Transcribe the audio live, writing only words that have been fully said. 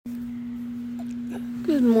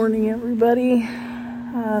Good morning, everybody.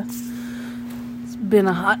 It's been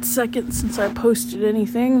a hot second since I posted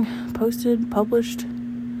anything. Published,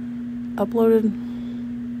 uploaded.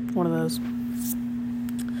 One of those.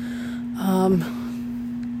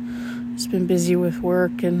 Just been busy with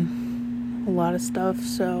work and a lot of stuff,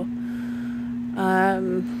 so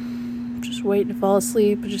I'm just waiting to fall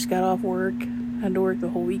asleep. I just got off work. Had to work the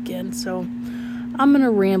whole weekend, so I'm gonna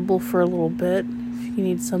ramble for a little bit. If you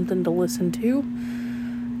need something to listen to,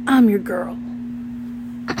 I'm your girl.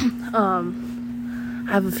 I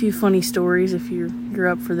have a few funny stories if you're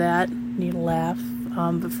up for that. Need a laugh.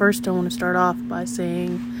 But first I want to start off by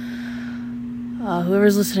saying,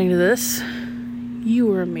 whoever's listening to this,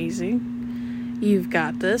 you are amazing. You've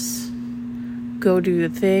got this. Go do the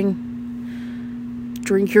thing.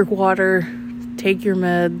 Drink your water. Take your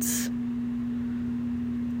meds.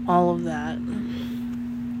 All of that.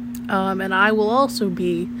 And I will also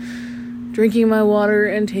be drinking my water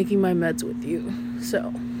and taking my meds with you.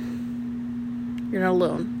 So, you're not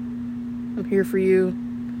alone. I'm here for you.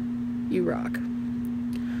 You rock.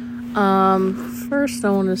 First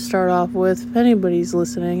I want to start off with, if anybody's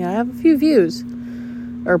listening, I have a few views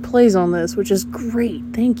or plays on this, which is great.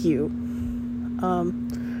 Thank you.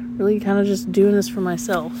 Really kind of just doing this for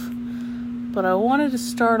myself. But I wanted to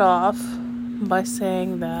start off by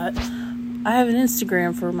saying that I have an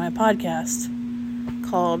Instagram for my podcast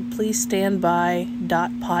called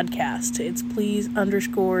pleasestandby.podcast. It's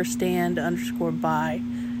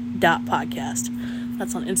please_stand_by.podcast.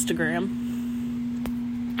 That's on Instagram.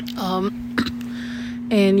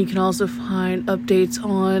 And you can also find updates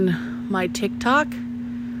on my TikTok,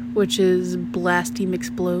 which is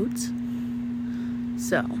BlastyMixplodes.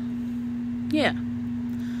 So, yeah.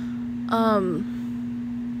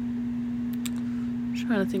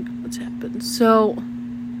 Trying to think of what's happened. So,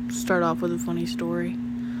 start off with a funny story.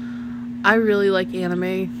 I really like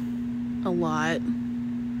anime a lot.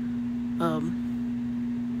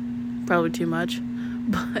 Probably too much,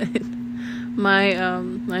 but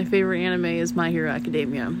my favorite anime is My Hero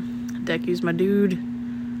Academia. Deku's my dude.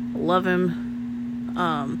 I love him.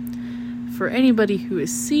 For anybody who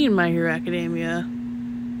has seen My Hero Academia,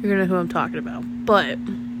 you're gonna know who I'm talking about. But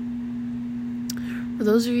for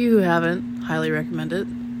those of you who haven't, highly recommend it.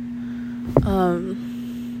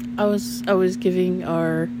 I was giving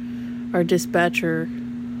our dispatcher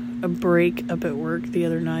a break up at work the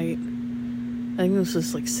other night. I think this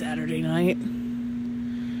was like Saturday night.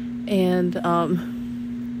 And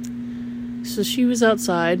so she was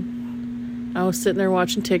outside. I was sitting there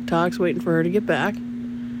watching TikToks waiting for her to get back.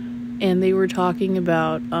 And they were talking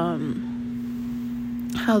about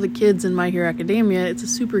how the kids in My Hero Academia, it's a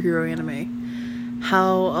superhero anime,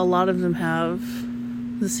 how a lot of them have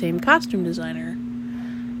the same costume designer.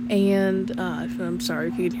 And I'm sorry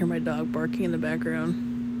if you can hear my dog barking in the background.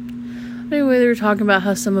 Anyway, they were talking about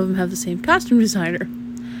how some of them have the same costume designer.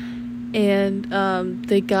 And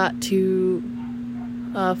they got to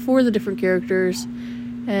 4 of the different characters,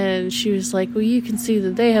 and she was like, well, you can see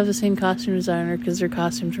that they have the same costume designer because their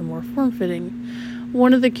costumes are more form-fitting.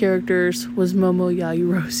 One of the characters was Momo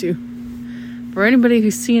Yayorozu. For anybody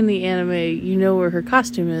who's seen the anime, you know where her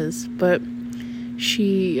costume is, but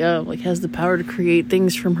she has the power to create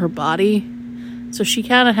things from her body, so she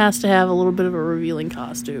kind of has to have a little bit of a revealing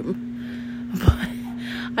costume. But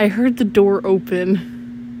I heard the door open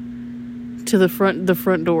to the front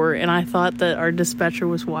door, and I thought that our dispatcher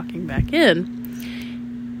was walking back in,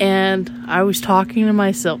 and I was talking to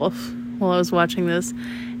myself while I was watching this,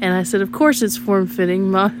 and I said, of course it's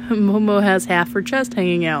form-fitting. Momo has half her chest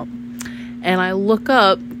hanging out. And I look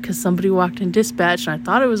up because somebody walked in dispatch, and I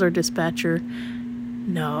thought it was our dispatcher.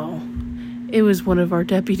 No, it was one of our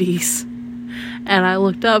deputies. And I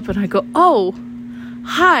looked up and I go, oh,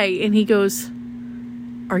 hi. And he goes,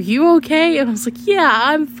 are you okay? And I was like, yeah,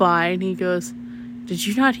 I'm fine. He goes, did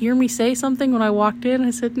you not hear me say something when I walked in? I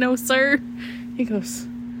said, no, sir. He goes,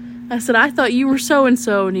 I said, I thought you were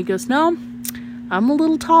so-and-so. And he goes, no, I'm a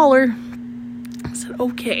little taller. I said,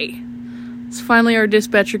 okay. So finally our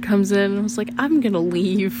dispatcher comes in, and I was like, I'm gonna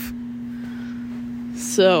leave.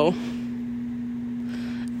 So,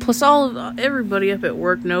 plus everybody up at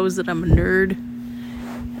work knows that I'm a nerd.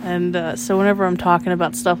 And so whenever I'm talking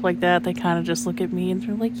about stuff like that, they kind of just look at me and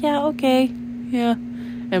they're like, yeah, okay, yeah,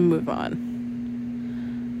 and move on.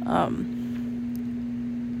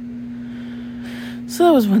 So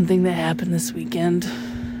that was one thing that happened this weekend.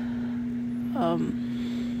 I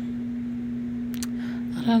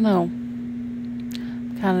don't know.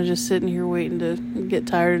 Kind of just sitting here waiting to get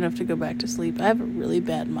tired enough to go back to sleep. I have a really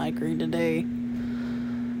bad migraine today.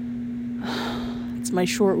 It's my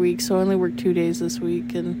short week, so I only worked 2 days this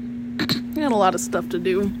week, and got a lot of stuff to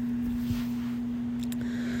do.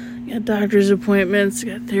 Got doctor's appointments,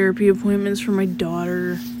 got therapy appointments for my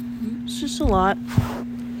daughter. It's just a lot.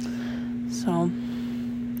 So,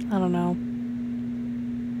 I don't know.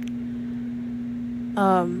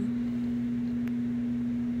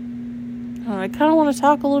 I kind of want to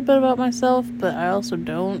talk a little bit about myself, but I also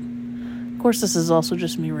don't. Of course, this is also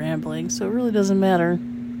just me rambling, so it really doesn't matter.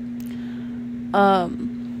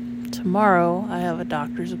 Tomorrow, I have a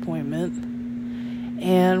doctor's appointment,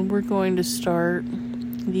 and we're going to start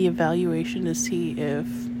the evaluation to see if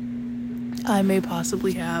I may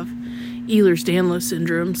possibly have Ehlers-Danlos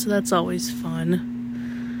syndrome, so that's always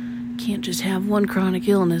fun. Can't just have one chronic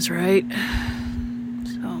illness, right?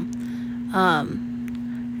 So,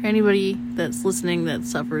 anybody that's listening that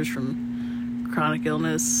suffers from chronic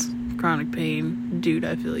illness, chronic pain, dude,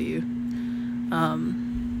 I feel you.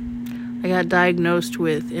 I got diagnosed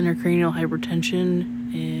with intracranial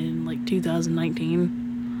hypertension in like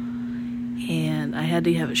 2019, and I had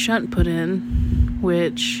to have a shunt put in,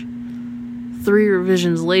 which 3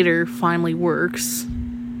 revisions later finally works.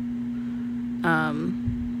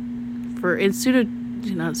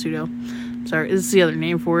 It's the other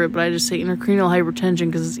name for it, but I just say intracranial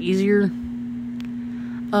hypertension because it's easier.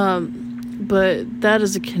 But that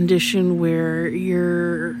is a condition where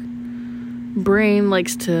your brain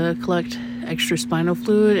likes to collect extra spinal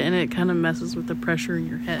fluid, and it kind of messes with the pressure in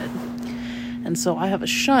your head. And so I have a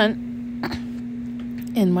shunt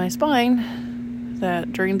in my spine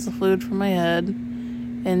that drains the fluid from my head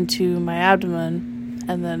into my abdomen,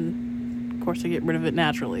 and then, of course, I get rid of it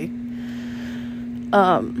naturally.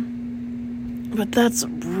 But that's a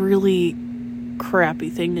really crappy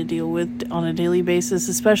thing to deal with on a daily basis,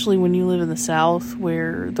 especially when you live in the South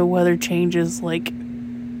where the weather changes like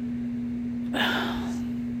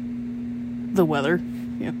the weather.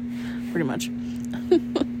 Yeah, pretty much.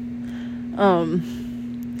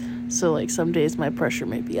 So like some days my pressure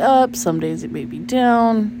may be up, some days it may be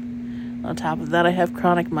down. On top of that, I have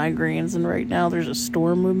chronic migraines, and right now there's a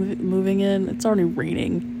storm moving in. It's already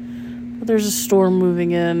raining, but there's a storm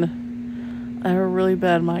moving in. I have a really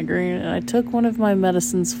bad migraine, and I took one of my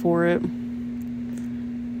medicines for it.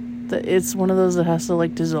 It's one of those that has to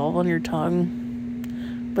like dissolve on your tongue.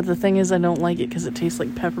 But the thing is, I don't like it because it tastes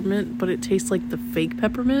like peppermint, but it tastes like the fake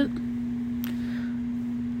peppermint.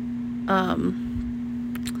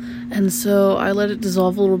 And so I let it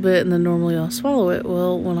dissolve a little bit, and then normally I'll swallow it.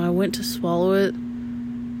 Well, when I went to swallow it,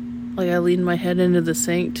 like I leaned my head into the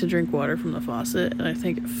sink to drink water from the faucet, and I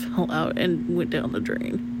think it fell out and went down the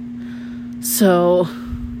drain. So, I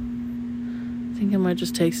think I might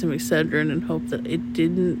just take some Excedrin and hope that it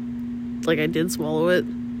didn't, like I did swallow it,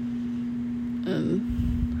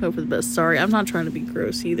 and hope for the best. Sorry, I'm not trying to be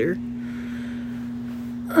gross either.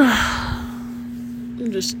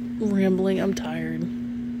 I'm just rambling, I'm tired.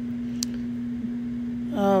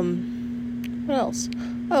 What else?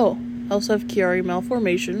 Oh, I also have Chiari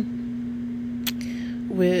malformation,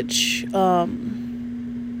 which,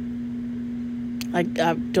 I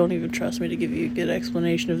don't even trust me to give you a good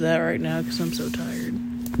explanation of that right now because I'm so tired.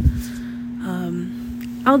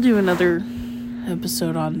 I'll do another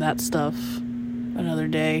episode on that stuff another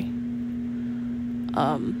day.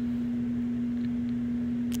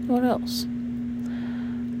 What else?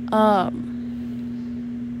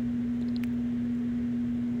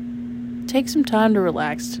 Take some time to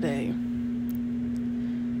relax today.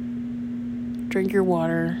 Drink your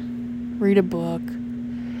water. Read a book.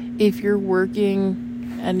 If you're working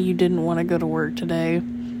and you didn't want to go to work today,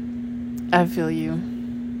 I feel you.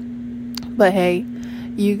 But hey,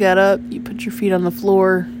 you got up, you put your feet on the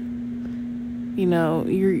floor, you know,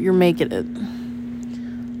 you're making it.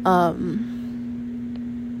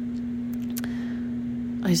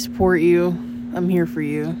 I support you. I'm here for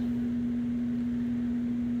you.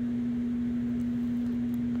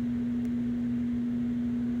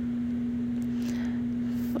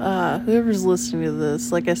 Whoever's listening to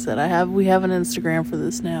this, like I said, we have an Instagram for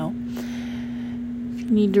this now. If you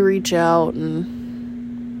need to reach out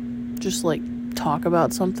and just like talk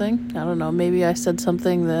about something, I don't know, maybe I said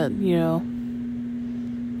something that, you know,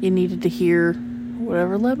 you needed to hear,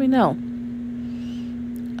 whatever, let me know.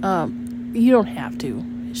 You don't have to.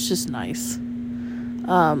 It's just nice.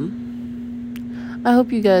 I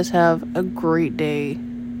hope you guys have a great day.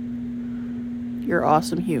 You're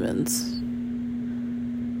awesome humans.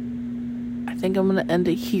 I think I'm going to end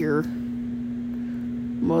it here.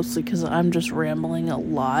 Mostly because I'm just rambling a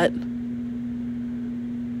lot.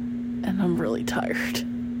 And I'm really tired.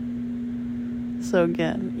 So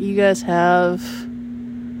again, you guys have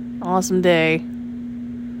an awesome day.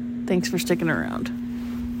 Thanks for sticking around.